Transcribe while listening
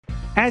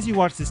As you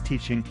watch this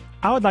teaching,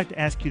 I would like to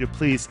ask you to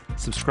please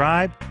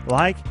subscribe,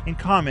 like, and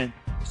comment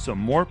so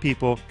more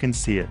people can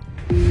see it.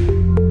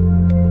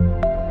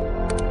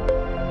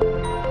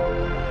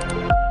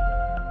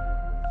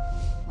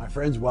 My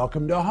friends,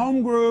 welcome to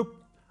Home Group.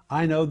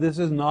 I know this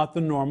is not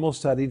the normal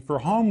setting for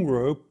Home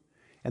Group,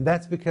 and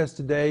that's because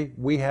today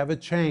we have a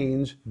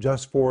change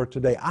just for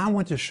today. I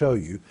want to show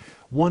you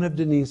one of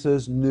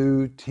Denise's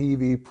new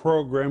TV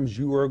programs.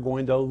 You are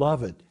going to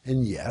love it.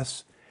 And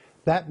yes,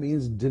 that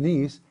means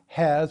Denise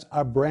has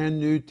a brand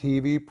new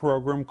TV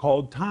program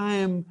called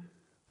Time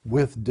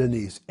with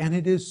Denise. And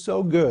it is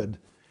so good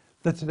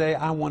that today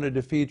I wanted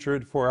to feature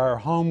it for our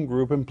home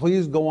group. And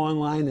please go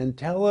online and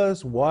tell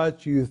us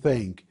what you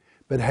think.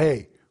 But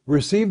hey,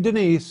 receive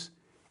Denise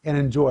and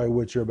enjoy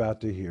what you're about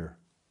to hear.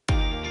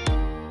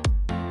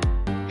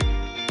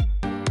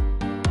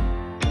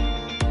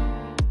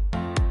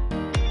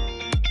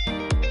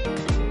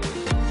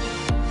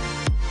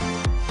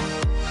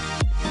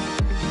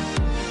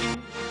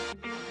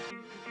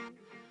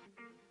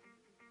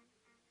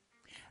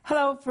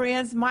 Hello,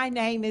 friends. My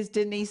name is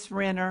Denise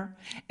Renner,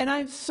 and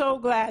I'm so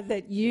glad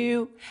that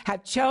you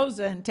have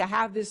chosen to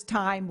have this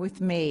time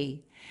with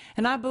me.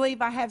 And I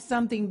believe I have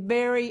something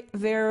very,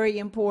 very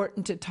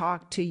important to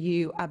talk to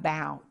you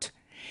about.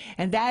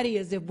 And that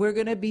is, if we're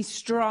going to be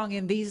strong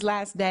in these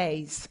last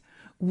days,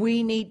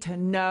 we need to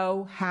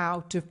know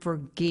how to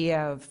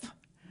forgive.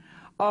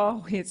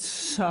 Oh, it's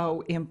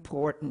so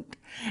important.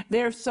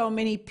 There are so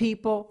many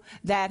people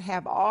that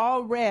have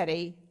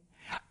already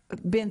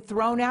been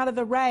thrown out of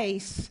the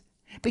race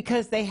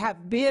because they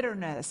have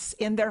bitterness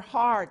in their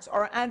hearts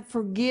or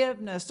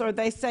unforgiveness, or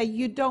they say,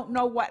 you don't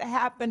know what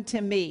happened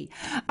to me.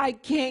 I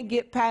can't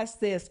get past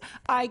this.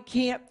 I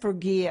can't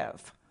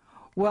forgive.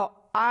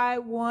 Well, I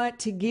want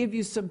to give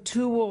you some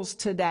tools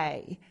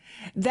today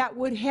that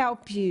would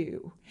help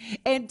you.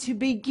 And to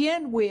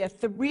begin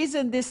with, the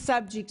reason this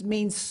subject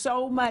means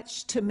so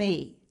much to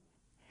me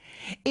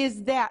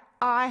is that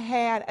I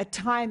had a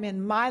time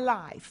in my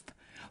life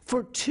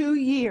for 2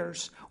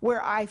 years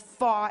where I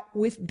fought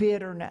with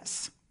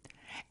bitterness.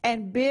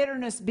 And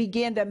bitterness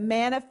began to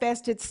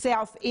manifest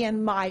itself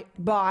in my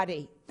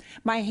body.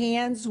 My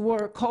hands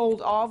were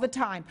cold all the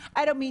time.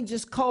 I don't mean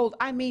just cold,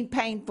 I mean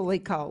painfully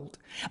cold.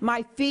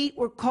 My feet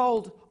were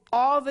cold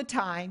all the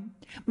time.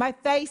 My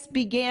face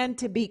began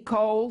to be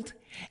cold,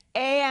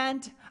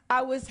 and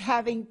I was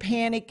having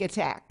panic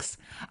attacks.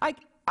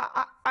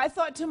 I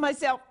thought to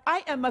myself,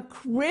 I am a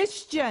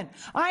Christian.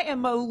 I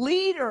am a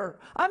leader.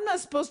 I'm not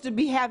supposed to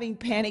be having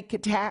panic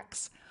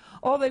attacks.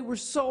 Oh, they were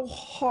so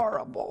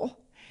horrible.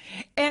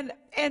 And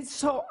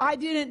so I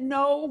didn't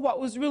know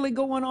what was really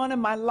going on in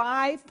my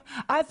life.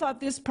 I thought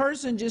this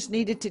person just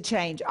needed to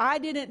change. I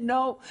didn't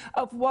know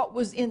of what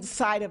was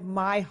inside of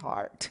my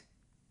heart.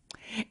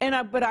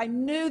 But I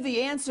knew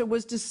the answer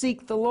was to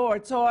seek the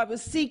Lord. So I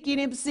was seeking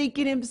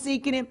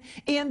Him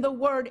in the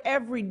Word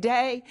every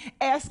day,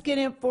 asking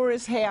Him for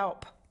His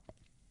help.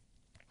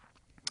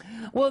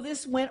 Well,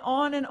 this went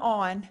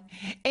on,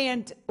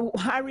 and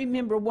I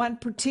remember one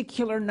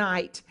particular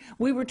night.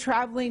 We were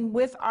traveling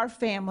with our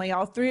family,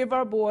 all three of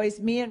our boys,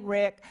 me and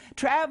Rick,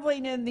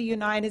 traveling in the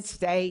United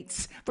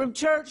States from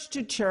church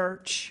to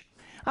church.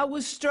 I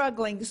was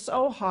struggling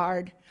so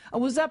hard. I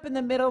was up in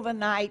the middle of the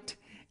night,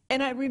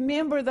 and I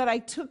remember that I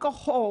took a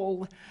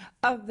hold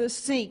of the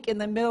sink in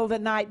the middle of the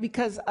night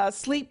because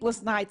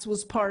sleepless nights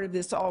was part of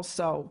this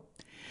also.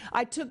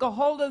 I took a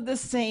hold of the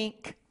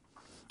sink,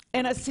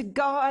 and I said,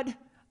 God,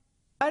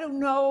 I don't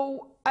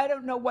know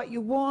what you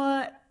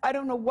want. I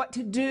don't know what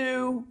to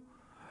do.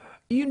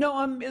 You know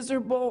I'm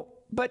miserable,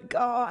 but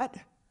God,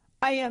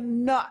 I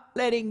am not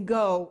letting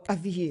go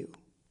of you.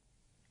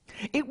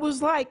 It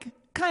was like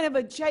kind of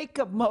a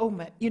Jacob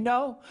moment, you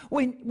know,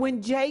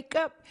 when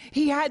Jacob,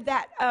 he had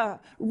that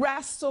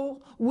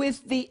wrestle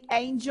with the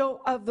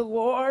angel of the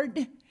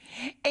Lord,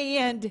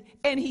 and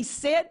he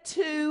said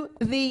to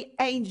the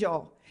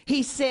angel,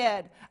 he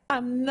said,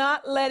 I'm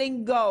not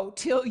letting go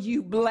till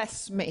you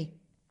bless me.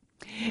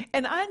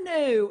 And I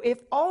knew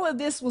if all of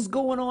this was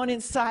going on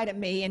inside of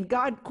me, and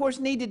God, of course,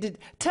 needed to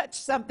touch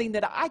something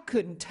that I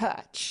couldn't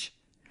touch.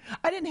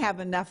 I didn't have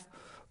enough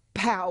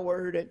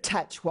power to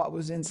touch what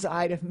was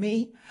inside of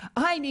me.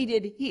 I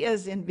needed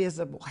His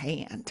invisible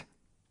hand.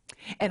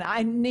 And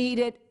I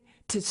needed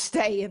to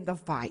stay in the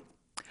fight.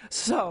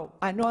 So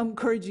I know I'm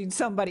encouraging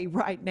somebody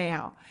right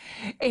now,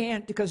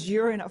 and because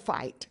you're in a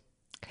fight,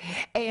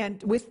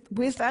 and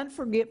with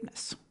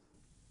unforgiveness.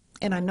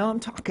 And I know I'm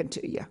talking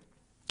to you.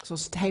 So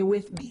stay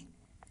with me.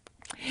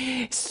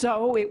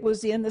 So it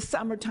was in the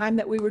summertime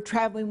that we were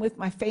traveling with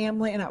my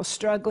family, and I was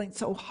struggling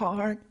so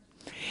hard.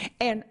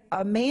 And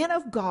a man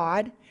of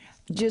God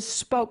just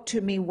spoke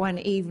to me one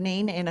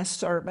evening in a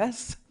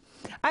service.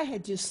 I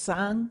had just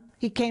sung.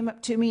 He came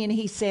up to me and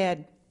he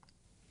said,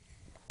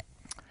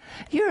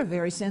 you're a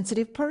very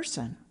sensitive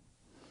person.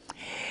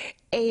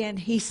 And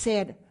he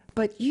said,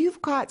 but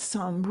you've got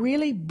some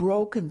really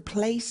broken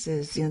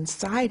places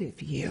inside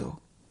of you.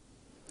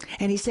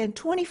 And he said, in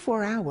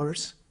 24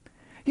 hours,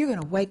 you're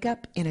going to wake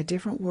up in a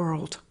different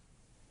world.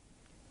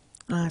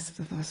 I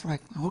was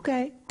like,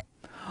 okay.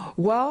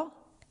 Well,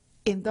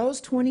 in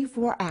those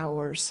 24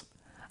 hours,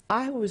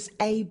 I was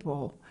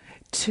able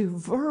to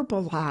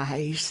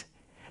verbalize,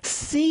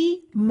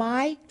 see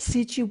my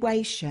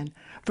situation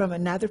from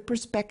another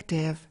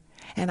perspective,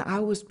 and I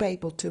was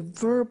able to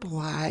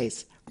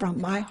verbalize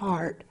from my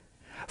heart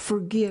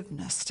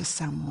forgiveness to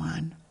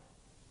someone.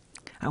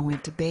 I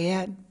went to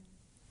bed.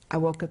 I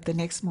woke up the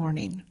next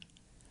morning.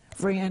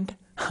 Friend,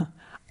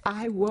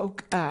 I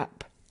woke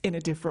up in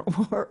a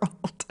different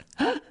world.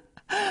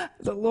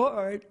 The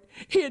Lord,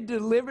 He had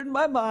delivered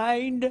my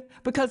mind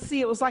because,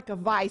 see, it was like a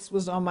vice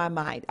was on my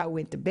mind. I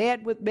went to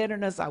bed with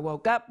bitterness. I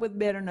woke up with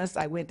bitterness.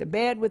 I went to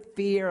bed with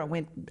fear.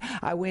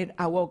 I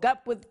woke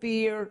up with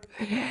fear,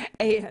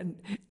 and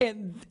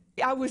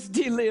I was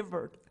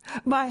delivered.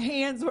 My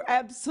hands were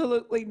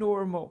absolutely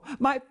normal.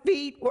 My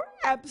feet were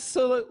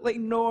absolutely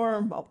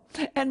normal.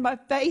 And my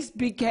face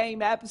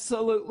became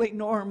absolutely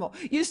normal.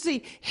 You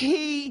see,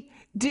 He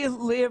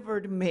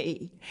delivered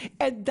me.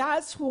 And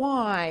that's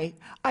why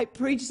I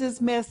preach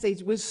this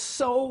message with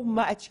so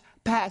much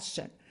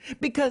passion.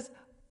 Because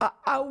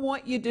I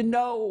want you to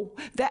know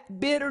that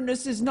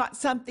bitterness is not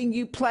something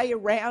you play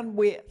around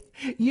with.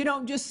 You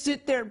don't just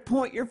sit there and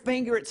point your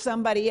finger at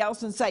somebody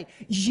else and say,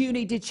 you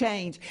need to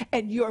change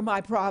and you're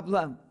my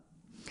problem.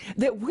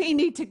 That we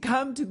need to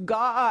come to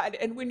God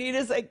and we need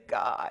to say,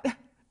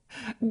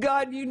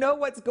 God, you know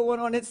what's going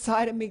on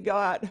inside of me,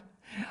 God.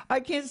 I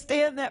can't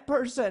stand that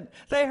person.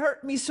 They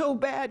hurt me so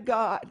bad,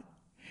 God.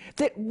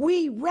 That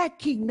we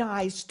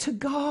recognize to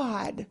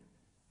God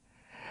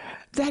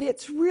that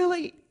it's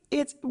really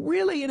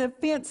an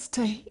offense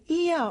to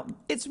Him.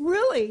 It's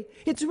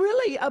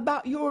really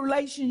about your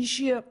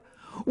relationship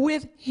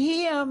with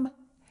Him,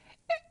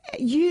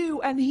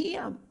 you and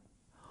Him.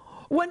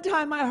 One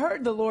time I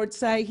heard the Lord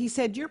say, He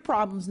said, your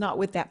problem's not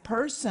with that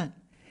person.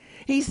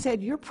 He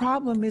said, your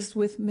problem is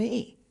with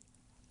me.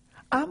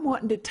 I'm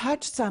wanting to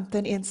touch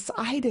something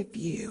inside of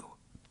you.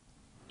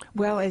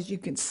 Well, as you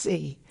can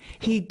see,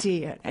 He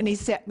did, and He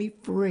set me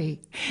free,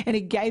 and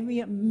He gave me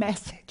a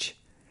message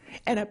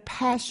and a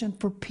passion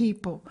for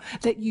people,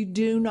 that you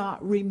do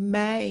not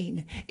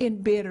remain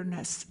in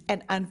bitterness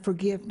and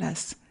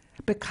unforgiveness,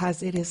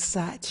 because it is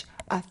such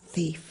a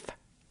thief.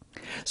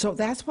 So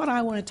that's what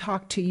I want to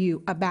talk to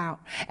you about.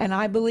 And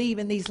I believe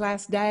in these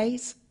last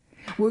days,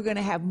 we're going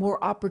to have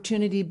more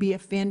opportunity to be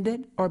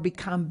offended or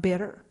become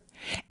bitter.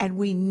 And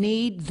we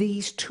need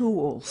these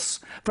tools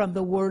from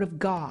the Word of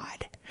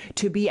God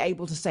to be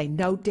able to say,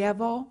 no,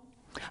 devil,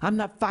 I'm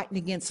not fighting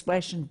against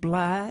flesh and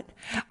blood.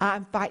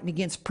 I'm fighting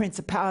against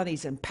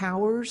principalities and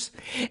powers,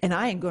 and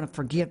I ain't going to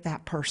forgive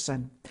that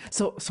person.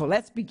 So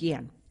let's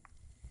begin.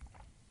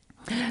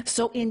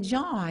 So in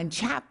John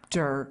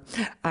chapter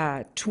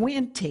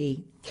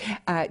 20,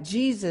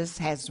 Jesus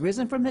has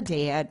risen from the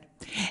dead,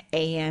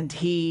 and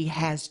He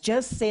has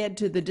just said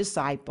to the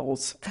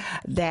disciples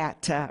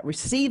that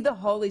receive the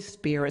Holy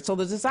Spirit. So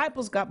the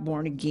disciples got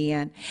born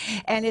again,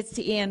 and it's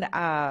in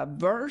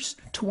verse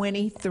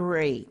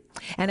 23.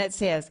 And it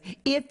says,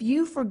 if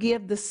you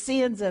forgive the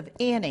sins of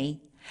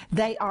any,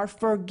 they are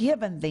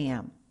forgiven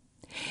them.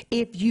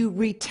 If you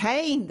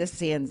retain the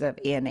sins of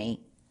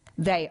any,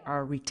 they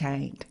are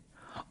retained.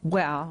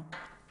 Well,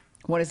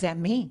 what does that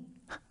mean?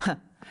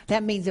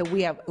 That means that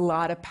we have a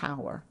lot of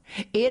power.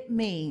 It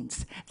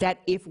means that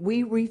if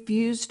we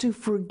refuse to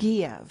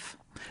forgive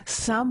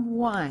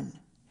someone,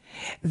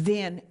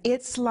 then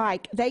it's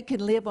like they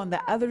can live on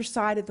the other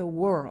side of the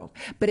world,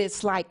 but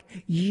it's like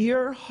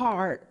your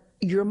heart,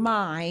 your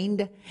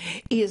mind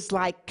is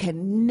like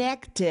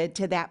connected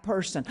to that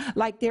person.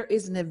 Like there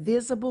is an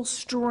invisible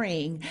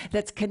string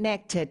that's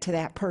connected to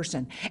that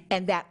person.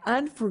 And that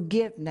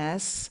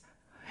unforgiveness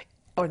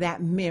or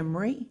that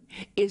memory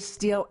is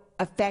still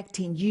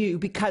affecting you,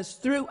 because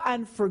through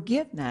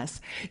unforgiveness,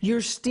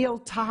 you're still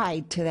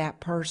tied to that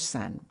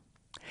person.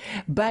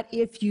 But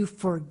if you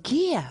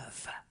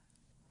forgive,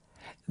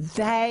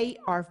 they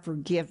are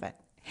forgiven.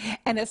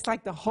 And it's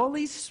like the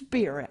Holy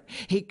Spirit.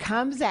 He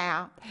comes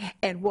out,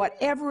 and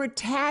whatever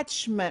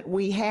attachment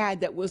we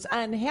had that was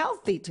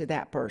unhealthy to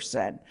that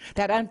person,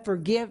 that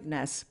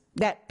unforgiveness,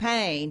 that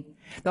pain,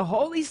 the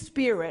Holy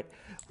Spirit,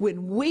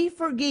 when we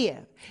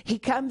forgive, He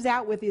comes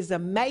out with His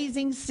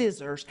amazing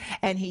scissors,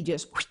 and He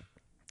just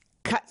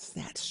cuts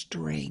that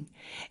string,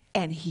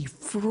 and He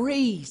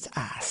frees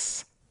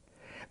us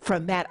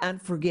from that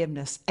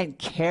unforgiveness and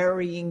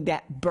carrying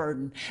that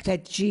burden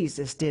that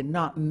Jesus did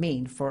not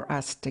mean for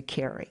us to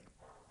carry.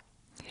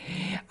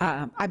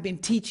 I've been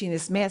teaching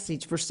this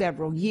message for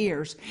several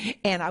years,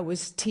 and I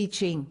was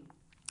teaching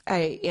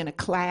in a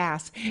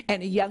class,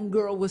 and a young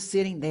girl was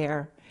sitting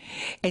there,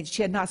 and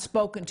she had not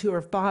spoken to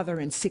her father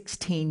in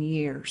 16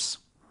 years.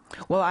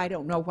 Well, I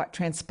don't know what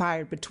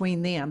transpired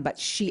between them, but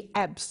she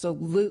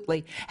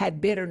absolutely had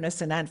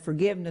bitterness and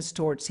unforgiveness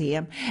towards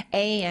him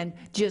and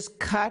just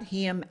cut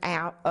him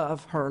out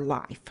of her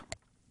life.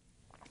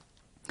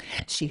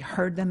 She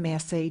heard the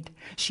message.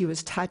 She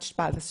was touched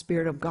by the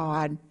Spirit of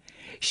God.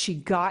 She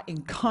got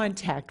in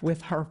contact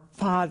with her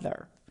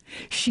father.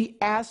 She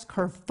asked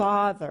her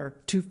father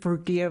to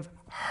forgive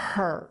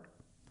her.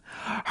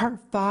 Her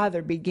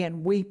father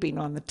began weeping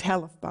on the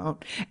telephone,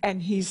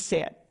 and he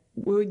said,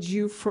 "Would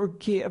you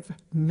forgive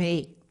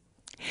me?"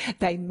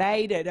 They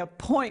made an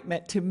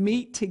appointment to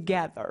meet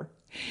together.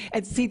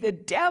 And see, the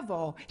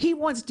devil, he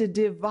wants to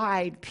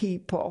divide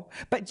people.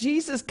 But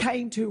Jesus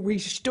came to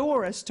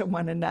restore us to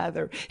one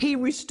another. He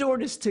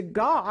restored us to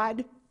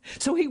God,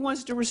 so he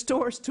wants to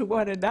restore us to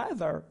one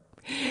another.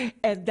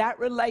 And that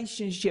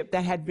relationship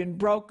that had been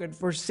broken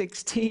for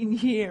 16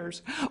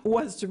 years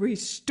was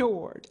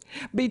restored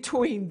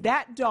between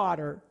that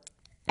daughter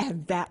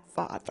and that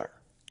father.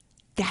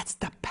 That's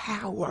the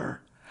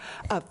power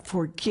of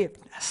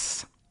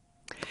forgiveness.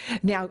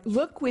 Now,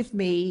 look with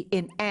me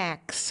in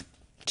Acts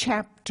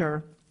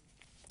chapter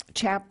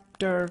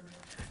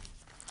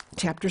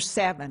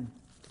 7.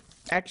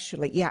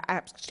 Actually, yeah,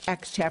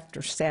 Acts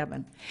chapter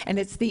 7. And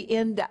it's the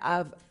end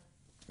of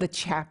the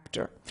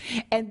chapter.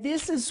 And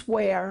this is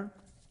where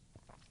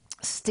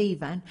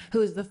Stephen,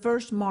 who is the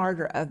first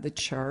martyr of the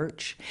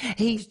church,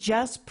 he's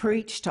just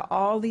preached to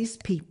all these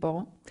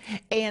people.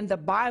 And the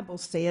Bible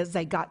says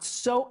they got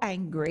so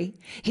angry.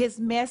 His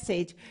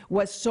message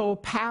was so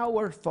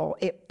powerful.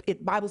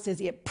 Bible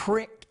says it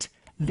pricked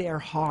their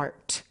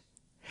heart.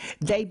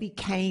 They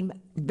became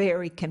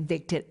very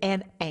convicted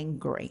and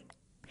angry.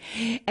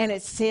 And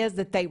it says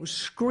that they were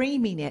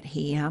screaming at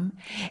him,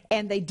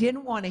 and they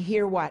didn't want to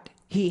hear what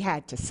he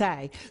had to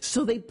say.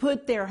 So they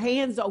put their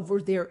hands over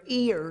their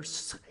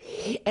ears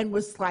and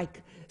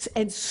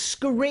and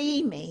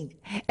screaming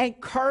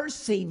and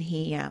cursing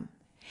him.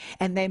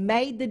 And they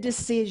made the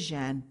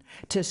decision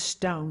to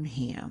stone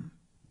him.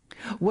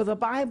 Well, the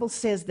Bible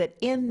says that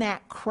in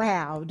that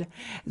crowd,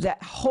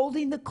 that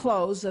holding the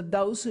clothes of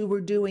those who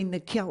were doing the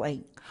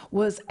killing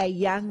was a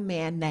young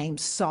man named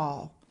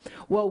Saul.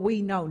 Well,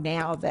 we know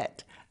now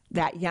that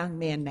that young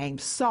man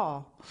named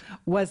Saul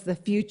was the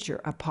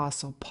future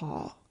Apostle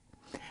Paul.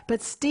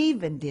 But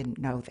Stephen didn't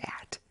know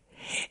that.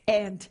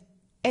 And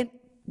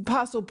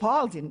Apostle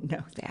Paul didn't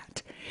know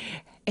that.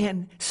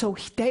 And so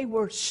they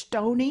were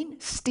stoning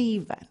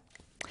Stephen.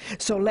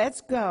 So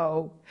let's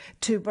go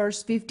to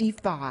verse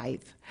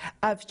 55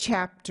 of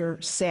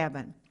chapter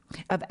 7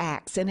 of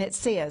Acts. And it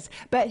says,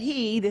 "But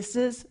he," this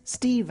is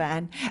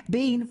Stephen,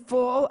 "being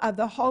full of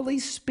the Holy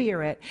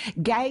Spirit,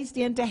 gazed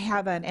into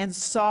heaven and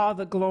saw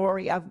the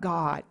glory of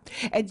God,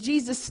 and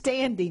Jesus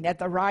standing at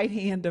the right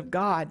hand of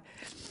God."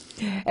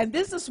 And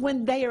this is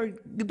when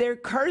they're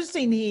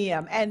cursing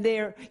him and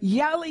they're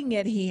yelling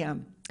at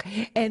him,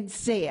 and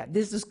said,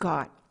 this is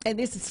God, and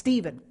this is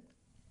Stephen,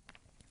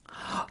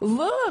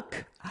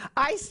 "Look,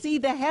 I see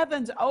the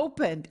heavens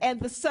opened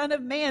and the Son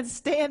of Man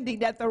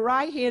standing at the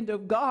right hand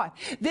of God."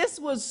 This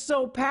was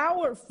so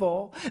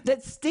powerful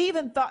that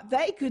Stephen thought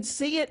they could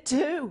see it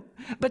too,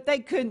 but they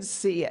couldn't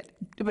see it.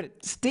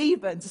 But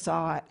Stephen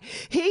saw it.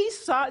 He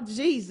saw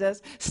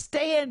Jesus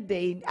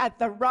standing at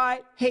the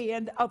right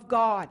hand of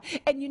God.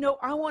 And you know,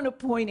 I want to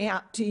point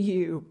out to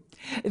you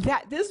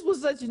that this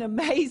was such an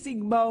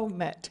amazing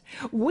moment.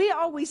 We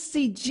always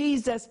see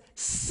Jesus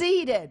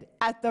seated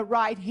at the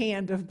right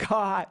hand of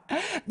God,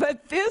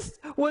 but this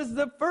was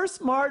the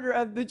first martyr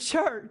of the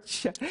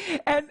church.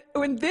 And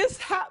when this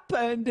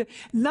happened,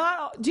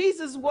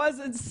 Jesus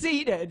wasn't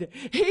seated.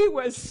 He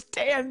was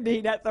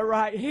standing at the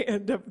right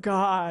hand of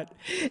God.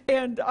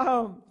 And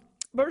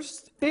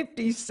verse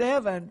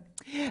 57,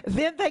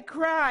 "Then they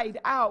cried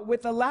out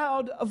with a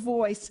loud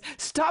voice,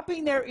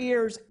 stopping their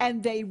ears,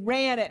 and they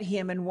ran at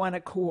him in one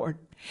accord.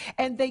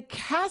 And they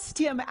cast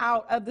him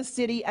out of the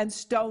city and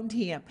stoned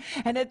him."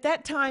 And at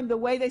that time, the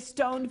way they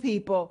stoned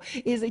people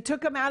is they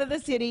took him out of the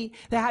city,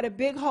 they had a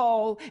big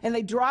hole, and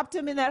they dropped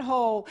him in that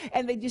hole,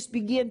 and they just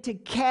began to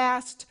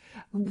cast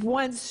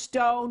one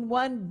stone,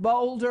 one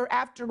boulder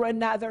after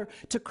another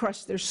to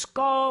crush their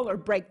skull or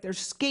break their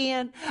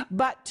skin,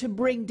 but to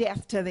bring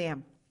death to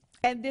them.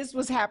 And this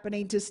was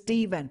happening to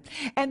Stephen.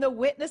 And the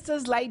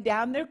witnesses laid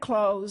down their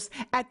clothes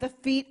at the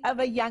feet of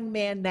a young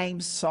man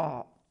named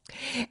Saul.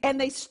 And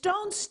they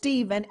stoned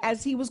Stephen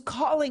as he was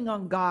calling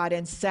on God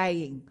and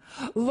saying,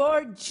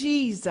 "Lord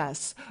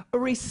Jesus,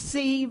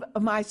 receive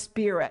my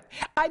spirit."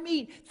 I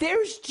mean,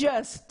 there's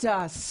just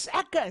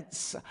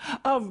seconds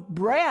of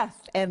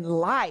breath and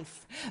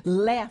life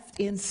left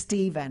in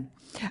Stephen.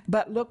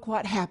 But look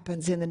what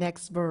happens in the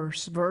next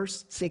verse,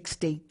 verse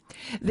 60.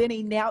 "Then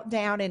he knelt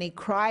down and he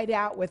cried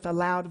out with a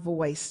loud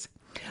voice,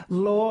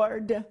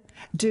 'Lord,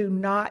 do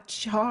not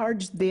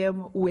charge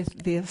them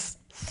with this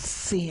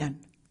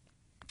sin.'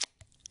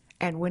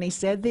 And when he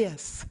said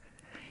this,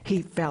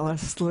 he fell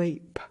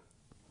asleep."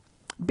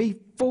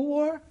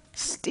 Before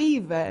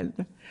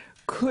Stephen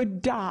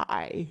could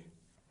die,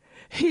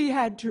 he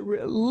had to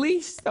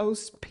release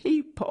those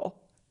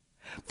people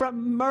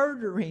from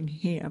murdering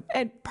him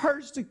and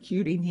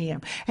persecuting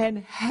him and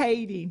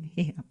hating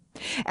him.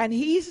 And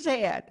he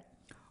said,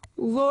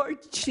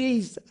 "Lord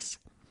Jesus,"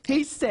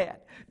 he said,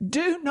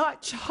 "do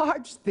not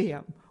charge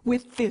them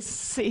with this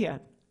sin."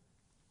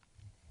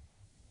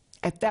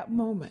 At that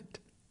moment,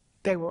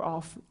 they were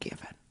all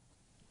forgiven.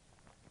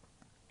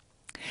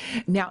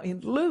 Now in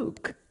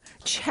Luke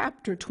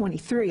chapter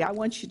 23, I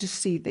want you to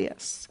see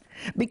this.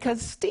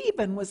 because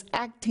Stephen was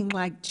acting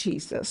like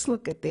Jesus.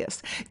 Look at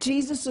this.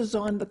 Jesus is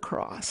on the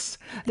cross.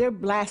 They're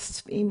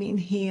blaspheming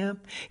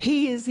him.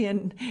 He is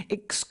in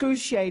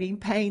excruciating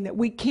pain that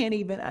we can't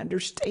even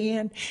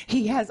understand.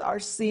 He has our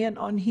sin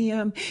on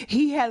him.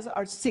 He has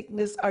our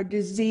sickness, our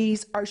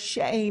disease, our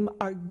shame,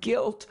 our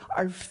guilt,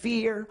 our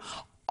fear,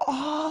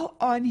 all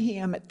on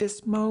him at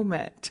this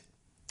moment.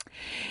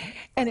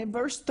 And in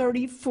verse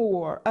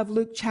 34 of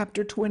Luke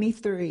chapter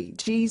 23,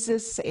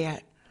 Jesus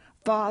said,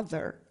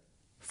 Father,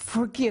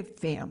 forgive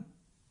them.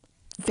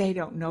 They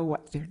don't know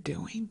what they're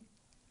doing.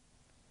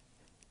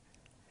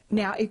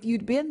 Now, if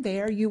you'd been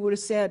there, you would have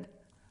said,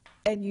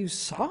 and you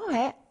saw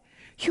it,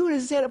 you would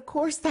have said, of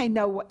course they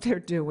know what they're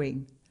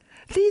doing.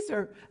 These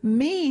are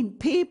mean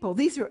people.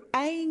 These are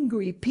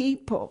angry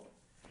people.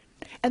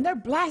 And they're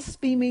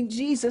blaspheming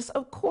Jesus.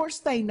 Of course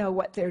they know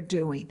what they're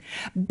doing.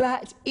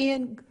 But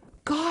in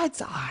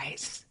God's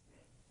eyes,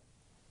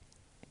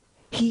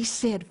 he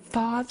said,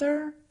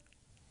 Father,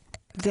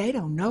 they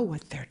don't know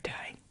what they're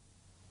doing.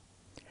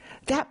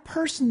 That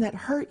person that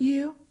hurt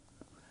you,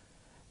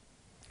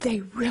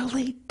 they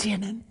really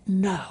didn't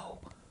know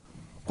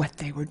what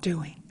they were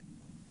doing.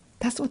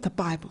 That's what the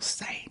Bible's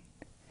saying.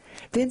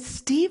 Then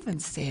Stephen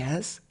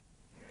says,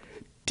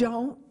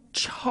 don't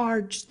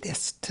charge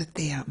this to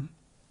them.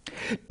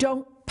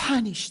 Don't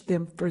punish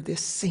them for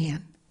this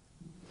sin.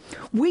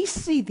 We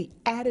see the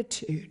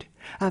attitude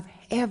of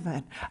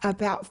heaven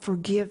about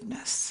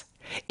forgiveness.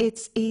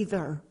 It's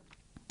either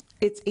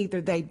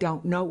they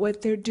don't know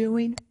what they're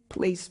doing,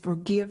 please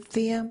forgive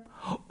them,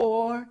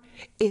 or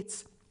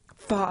it's,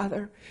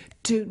 Father,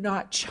 do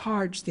not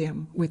charge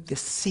them with the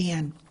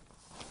sin.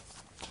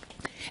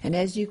 And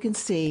as you can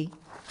see,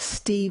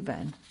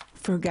 Stephen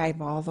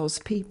forgave all those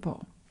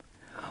people.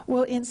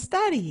 Well, in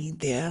studying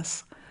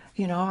this,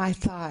 I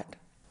thought,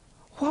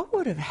 what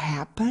would have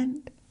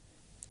happened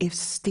if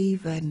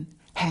Stephen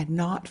had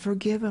not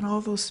forgiven all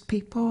those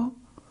people?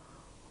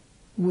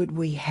 Would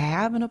we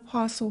have an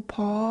Apostle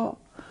Paul?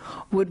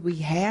 Would we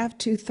have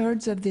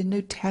 2/3 of the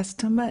New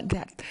Testament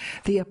that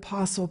the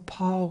Apostle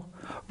Paul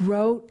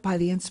wrote by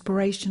the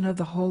inspiration of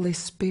the Holy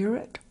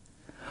Spirit?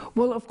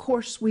 Well, of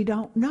course, we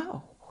don't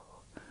know.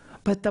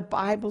 But the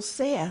Bible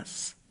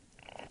says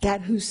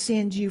that whose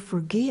sins you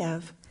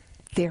forgive,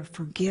 they're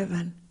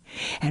forgiven.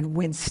 And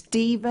when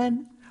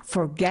Stephen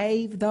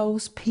forgave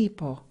those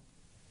people,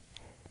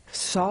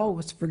 Saul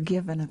was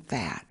forgiven of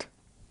that.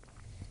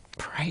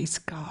 Praise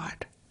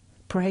God.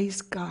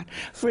 Praise God.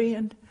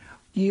 Friend,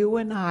 you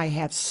and I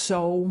have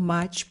so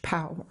much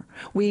power.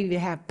 We either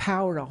have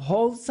power to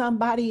hold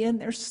somebody in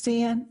their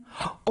sin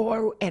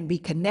and be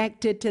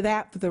connected to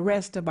that for the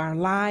rest of our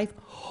life,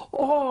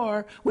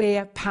 or we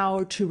have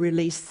power to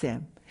release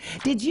them.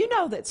 Did you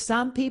know that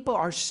some people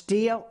are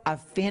still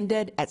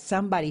offended at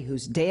somebody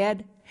who's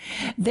dead?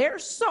 Their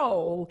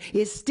soul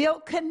is still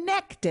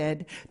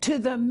connected to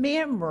the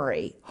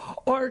memory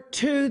or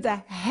to the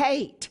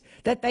hate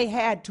that they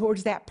had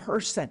towards that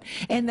person,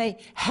 and they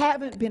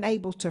haven't been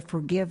able to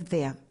forgive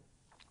them.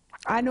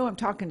 I know I'm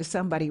talking to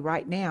somebody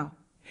right now.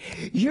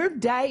 Your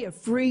day of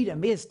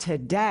freedom is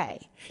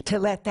today to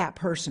let that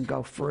person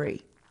go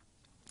free.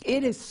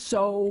 It is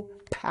so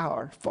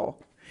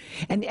powerful.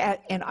 And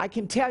I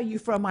can tell you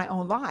from my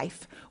own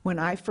life, when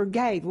I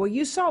forgave, well,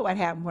 you saw what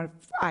happened when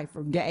I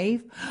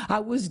forgave. I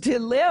was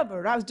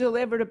delivered. I was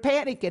delivered of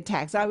panic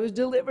attacks. I was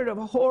delivered of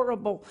a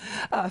horrible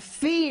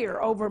fear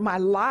over my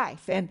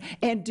life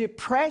and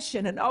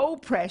depression and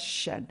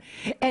oppression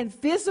and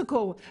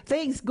physical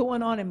things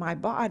going on in my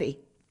body.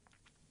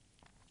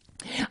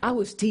 I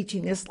was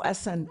teaching this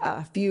lesson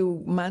a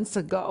few months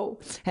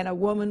ago, and a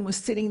woman was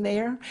sitting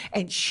there,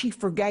 and she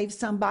forgave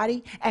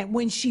somebody, and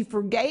when she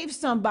forgave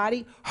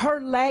somebody,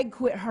 her leg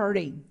quit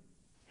hurting.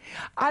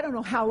 I don't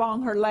know how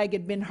long her leg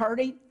had been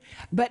hurting,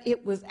 but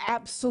it was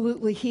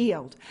absolutely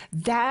healed.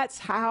 That's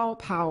how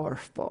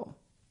powerful.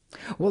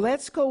 Well,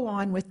 let's go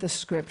on with the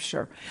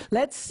scripture.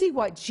 Let's see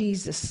what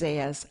Jesus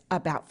says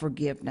about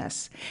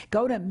forgiveness.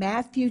 Go to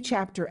Matthew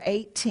chapter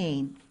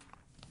 18.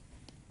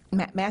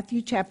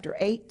 Matthew chapter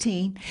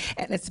 18,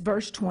 and it's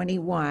verse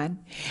 21.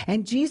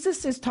 And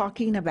Jesus is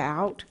talking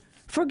about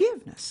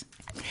forgiveness.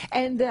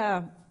 And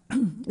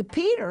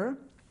Peter,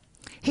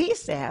 he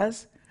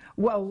says,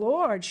 well,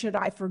 Lord, should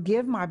I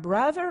forgive my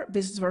brother?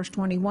 This is verse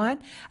 21,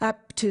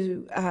 up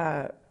to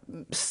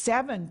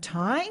 7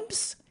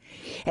 times?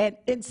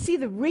 And see,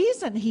 the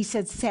reason he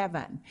said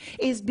 7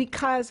 is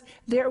because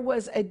there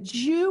was a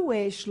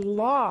Jewish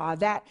law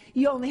that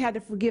you only had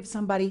to forgive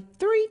somebody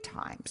 3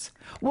 times.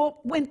 Well,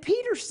 when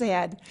Peter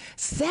said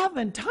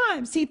 7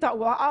 times, he thought,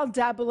 well, I'll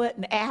double it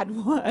and add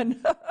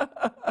 1.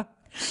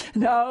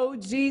 No,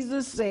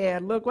 Jesus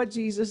said, look what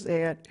Jesus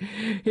said.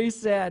 He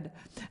said,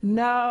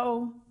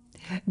 no,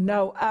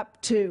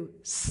 up to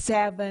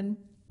 7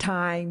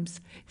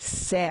 times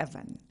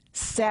 7.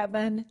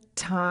 7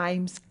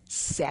 times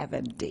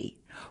 70.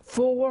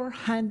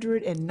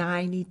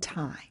 490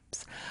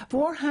 times.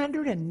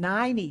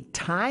 490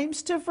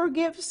 times to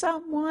forgive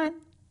someone?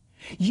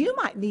 You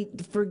might need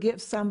to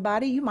forgive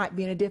somebody. You might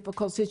be in a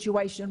difficult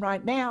situation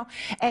right now,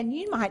 and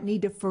you might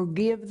need to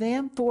forgive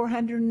them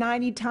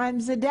 490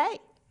 times a day.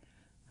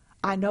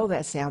 I know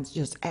that sounds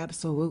just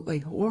absolutely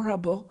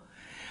horrible,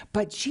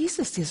 but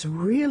Jesus is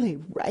really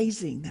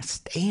raising the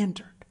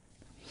standard.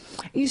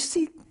 You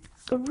see,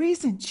 the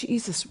reason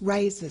Jesus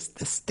raises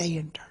the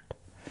standard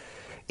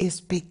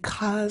is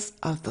because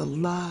of the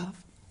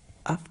love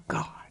of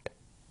God.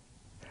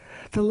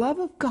 The love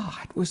of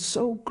God was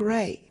so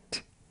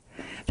great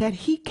that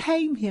he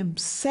came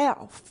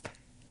himself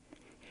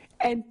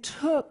and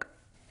took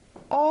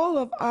all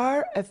of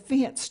our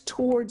offense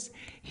towards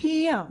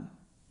him,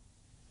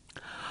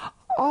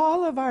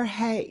 all of our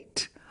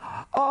hate,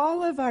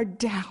 all of our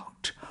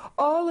doubt,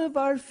 all of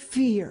our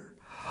fear,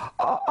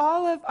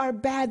 all of our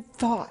bad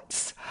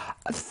thoughts,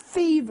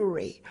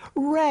 thievery,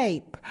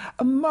 rape,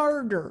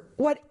 murder,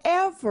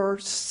 whatever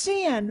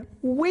sin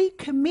we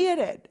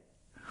committed.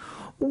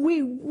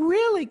 We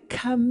really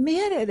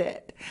committed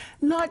it,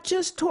 not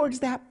just towards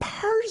that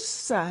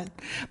person,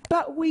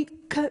 but we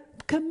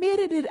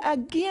committed it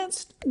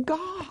against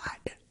God.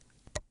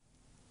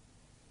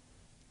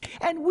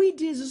 And we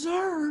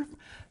deserve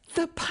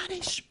the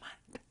punishment.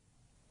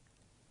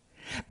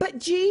 But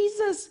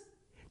Jesus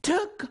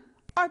took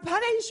our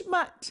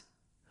punishment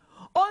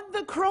on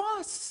the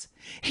cross.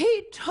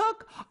 He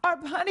took our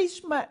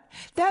punishment.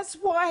 That's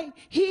why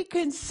he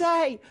can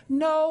say,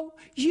 no,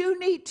 you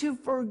need to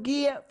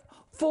forgive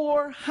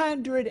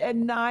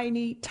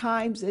 490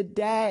 times a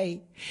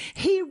day.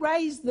 He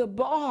raised the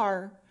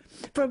bar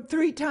from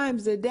 3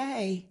 times a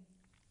day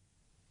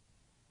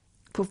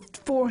for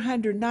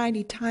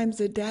 490 times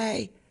a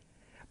day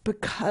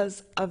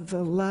because of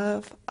the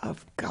love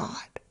of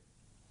God.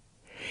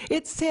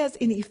 It says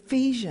in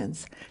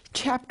Ephesians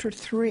chapter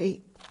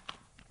 3,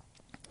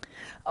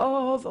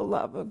 oh, the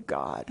love of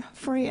God,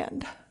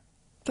 friend.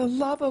 The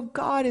love of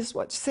God is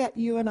what set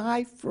you and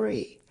I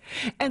free.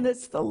 And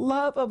it's the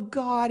love of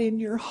God in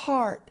your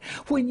heart.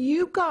 When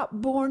you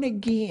got born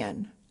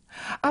again,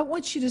 I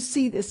want you to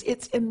see this.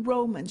 It's in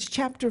Romans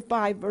chapter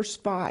 5, verse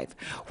 5.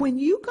 When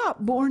you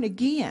got born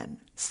again,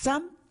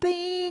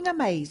 something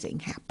amazing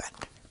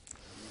happened.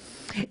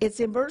 It's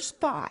in verse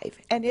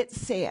 5, and it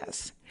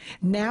says,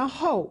 now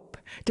hope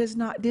does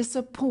not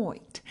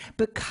disappoint,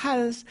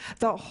 because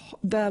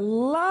the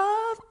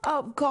love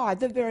of God,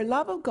 the very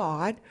love of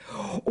God,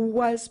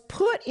 was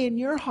put in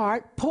your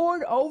heart,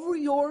 poured over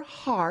your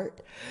heart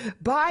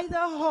by the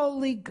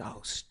Holy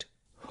Ghost.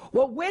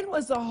 Well, when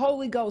was the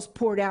Holy Ghost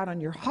poured out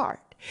on your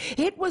heart?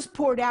 It was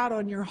poured out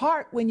on your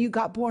heart when you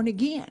got born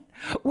again.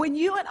 When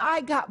you and I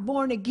got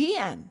born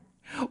again,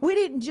 we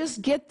didn't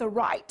just get the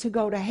right to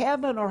go to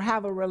heaven or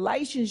have a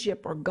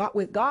relationship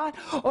with God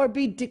or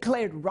be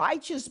declared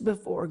righteous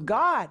before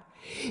God.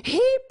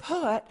 He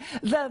put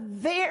the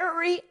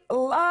very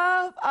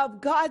love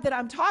of God that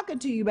I'm talking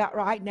to you about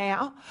right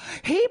now,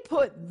 he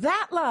put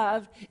that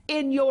love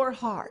in your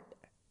heart.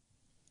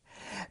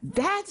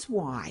 That's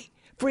why,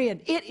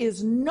 friend, it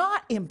is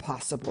not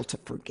impossible to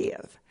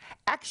forgive.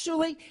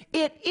 Actually,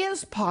 it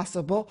is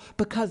possible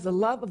because the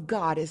love of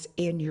God is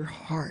in your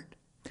heart.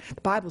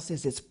 The Bible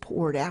says it's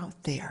poured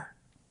out there.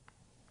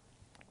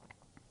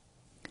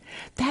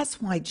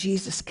 That's why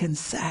Jesus can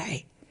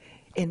say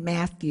in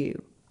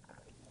Matthew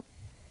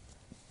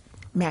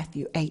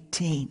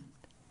 18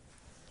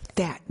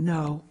 that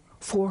no,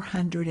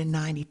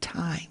 490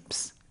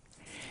 times.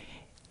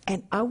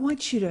 And I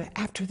want you to,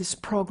 after this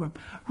program,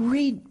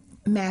 read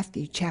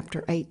Matthew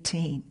chapter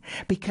 18,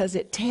 because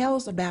it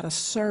tells about a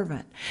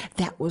servant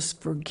that was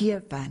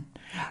forgiven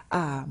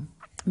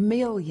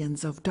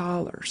millions of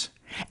dollars.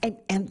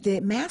 And the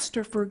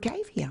master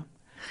forgave him.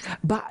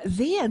 But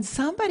then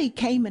somebody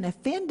came and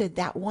offended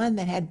that one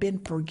that had been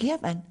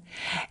forgiven,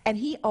 and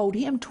he owed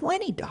him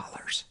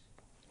 $20.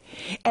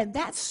 And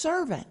that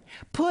servant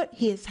put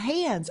his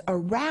hands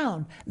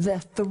around the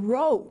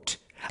throat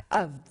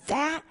of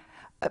that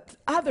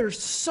other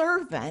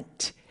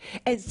servant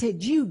and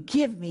said, you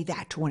give me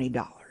that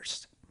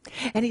 $20.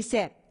 And he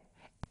said,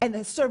 and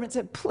the servant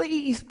said,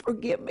 please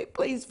forgive me,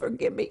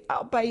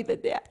 I'll pay the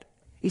debt.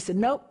 He said,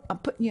 nope, I'm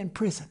putting you in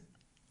prison.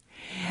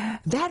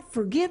 That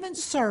forgiven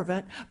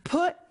servant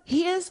put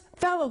his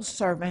fellow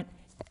servant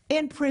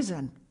in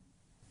prison.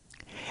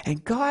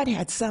 And God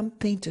had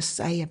something to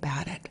say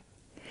about it.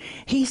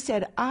 He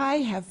said, I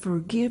have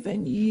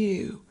forgiven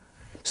you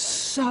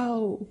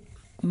so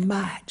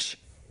much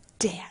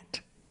debt.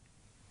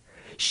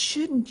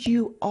 Shouldn't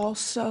you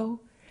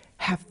also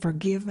have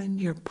forgiven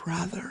your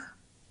brother?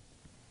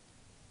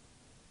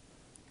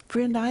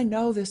 Friend, I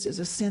know this is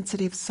a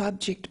sensitive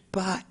subject,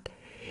 but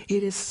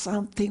it is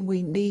something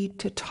we need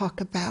to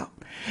talk about,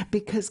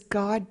 because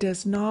God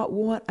does not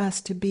want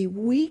us to be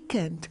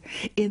weakened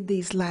in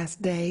these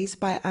last days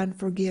by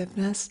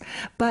unforgiveness,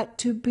 but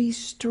to be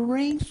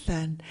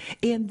strengthened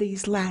in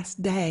these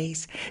last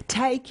days,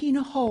 taking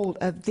hold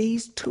of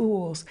these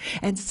tools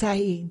and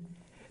saying,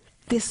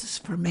 this is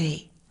for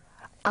me.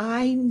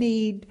 I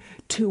need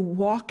to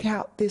walk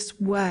out this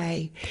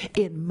way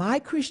in my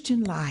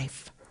Christian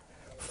life,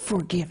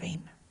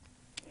 forgiving.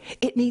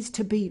 It needs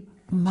to be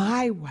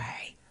my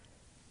way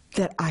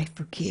that I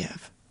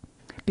forgive,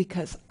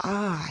 because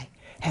I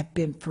have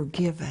been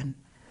forgiven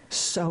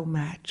so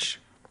much.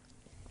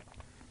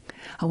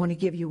 I want to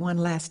give you one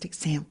last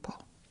example.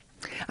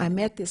 I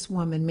met this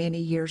woman many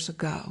years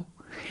ago,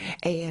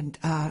 and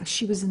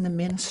she was in the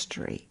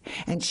ministry,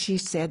 and she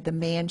said the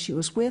man she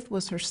was with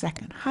was her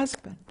second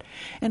husband.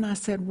 And I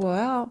said,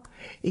 well,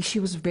 she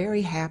was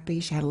very happy.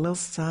 She had a little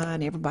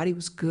son. Everybody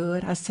was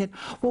good. I said,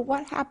 well,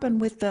 what happened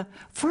with the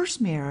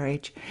first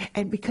marriage?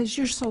 And because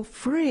you're so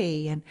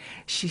free. And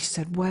she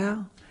said,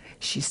 well,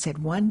 she said,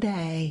 one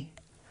day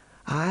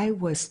I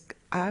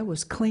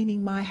was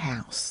cleaning my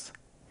house,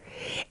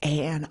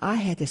 and I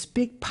had this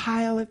big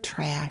pile of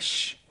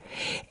trash,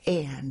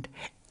 and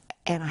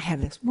I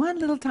had this one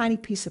little tiny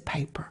piece of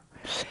paper.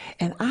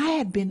 And I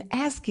had been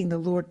asking the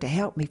Lord to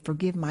help me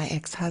forgive my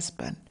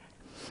ex-husband,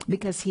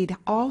 because he'd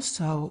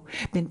also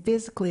been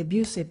physically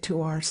abusive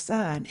to our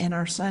son, and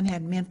our son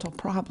had mental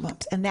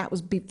problems, and that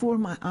was before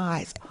my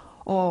eyes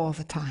all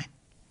the time.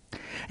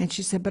 And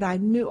she said, but I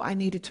knew I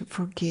needed to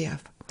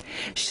forgive.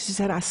 She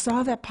said, I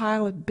saw that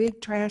pile of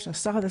big trash. I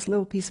saw this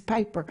little piece of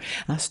paper,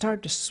 and I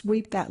started to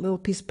sweep that little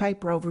piece of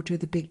paper over to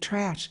the big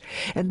trash.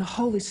 And the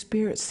Holy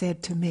Spirit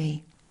said to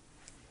me,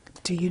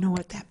 do you know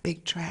what that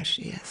big trash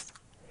is?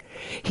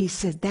 He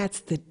said,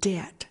 that's the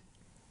debt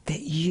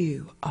that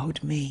you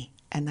owed me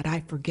and that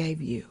I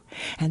forgave you.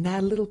 And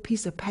that little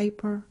piece of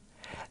paper,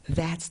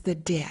 that's the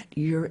debt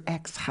your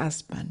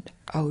ex-husband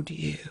owed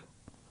you.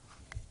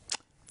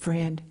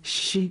 Friend,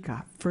 she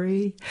got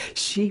free.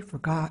 She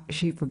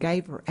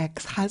forgave her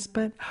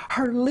ex-husband.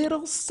 Her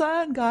little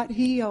son got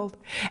healed.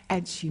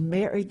 And she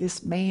married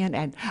this man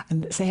and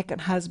the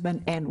second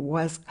husband and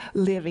was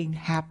living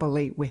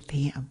happily with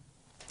him.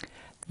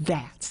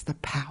 That's the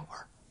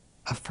power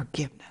of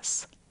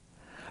forgiveness.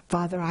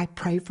 Father, I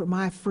pray for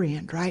my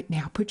friend right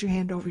now. Put your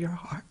hand over your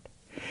heart.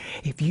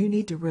 If you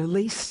need to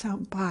release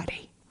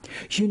somebody,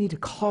 you need to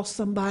call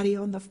somebody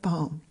on the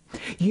phone.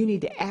 You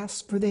need to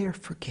ask for their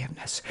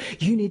forgiveness.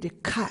 You need to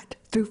cut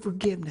through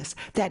forgiveness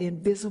that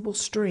invisible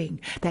string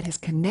that has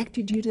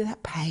connected you to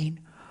that pain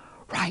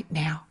right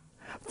now.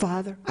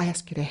 Father, I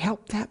ask you to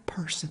help that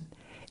person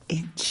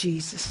in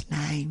Jesus'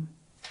 name.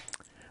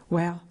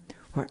 Well,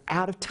 we're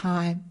out of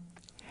time,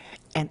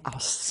 and I'll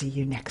see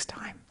you next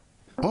time.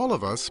 All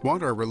of us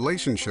want our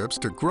relationships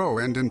to grow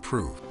and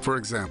improve. For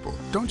example,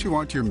 don't you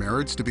want your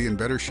marriage to be in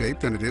better shape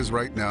than it is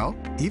right now?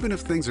 Even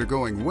if things are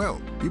going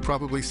well, you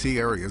probably see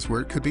areas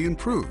where it could be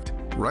improved,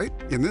 right?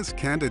 In this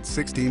candid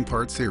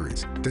 16-part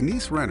series,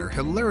 Denise Renner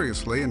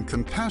hilariously and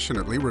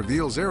compassionately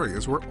reveals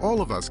areas where all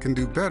of us can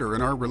do better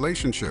in our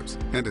relationships,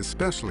 and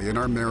especially in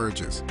our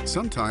marriages.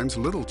 Sometimes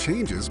little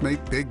changes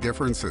make big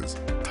differences.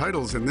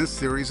 Titles in this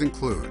series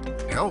include,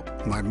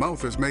 Help, My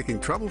Mouth is Making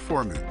Trouble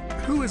for Me.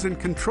 Who is in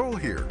control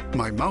here,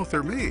 my mouth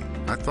or me?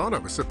 I thought I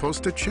was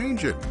supposed to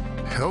change it.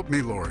 Help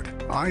me, Lord.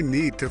 I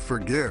need to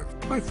forgive.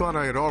 I thought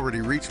I had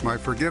already reached my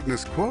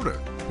forgiveness quota.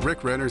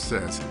 Rick Renner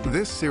says,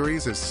 this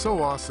series is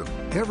so awesome.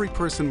 Every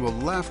person will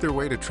laugh their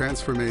way to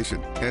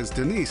transformation as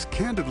Denise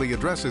candidly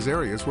addresses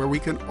areas where we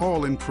can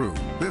all improve.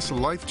 This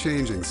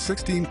life-changing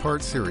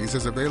 16-part series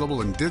is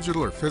available in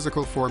digital or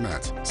physical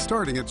formats,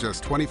 starting at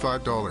just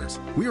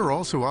 $25. We are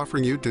also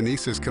offering you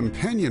Denise's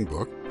companion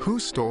book, Who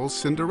Stole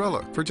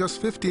Cinderella, for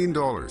just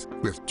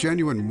 $15, with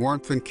genuine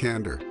warmth and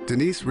candor.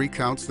 Denise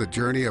recounts the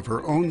journey of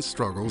her own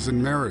struggles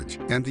in marriage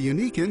and the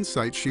unique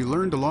insights she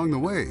learned along the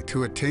way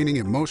to attaining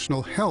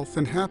emotional health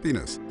and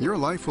happiness. Your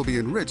life will be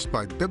enriched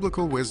by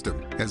biblical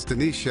wisdom as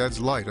Denise sheds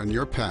light on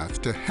your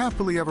path to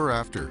happily ever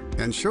after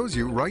and shows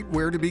you right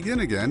where to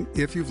begin again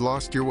if you've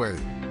lost your way.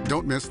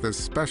 Don't miss this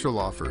special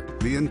offer,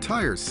 the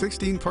entire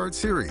 16-part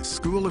series,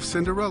 School of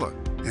Cinderella,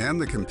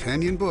 and the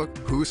companion book,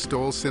 Who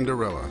Stole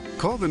Cinderella.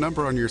 Call the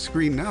number on your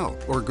screen now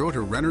or go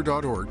to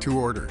Renner.org to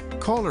order.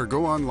 Call or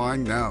go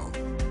online now.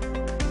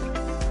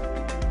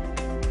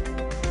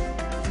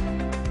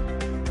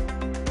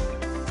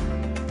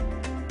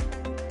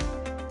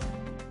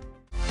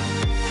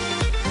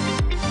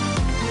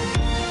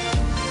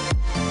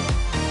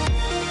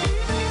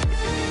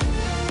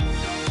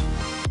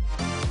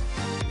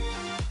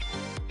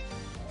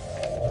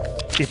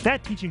 If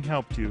that teaching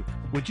helped you,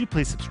 would you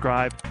please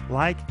subscribe,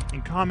 like,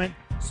 and comment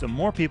so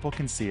more people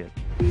can see it?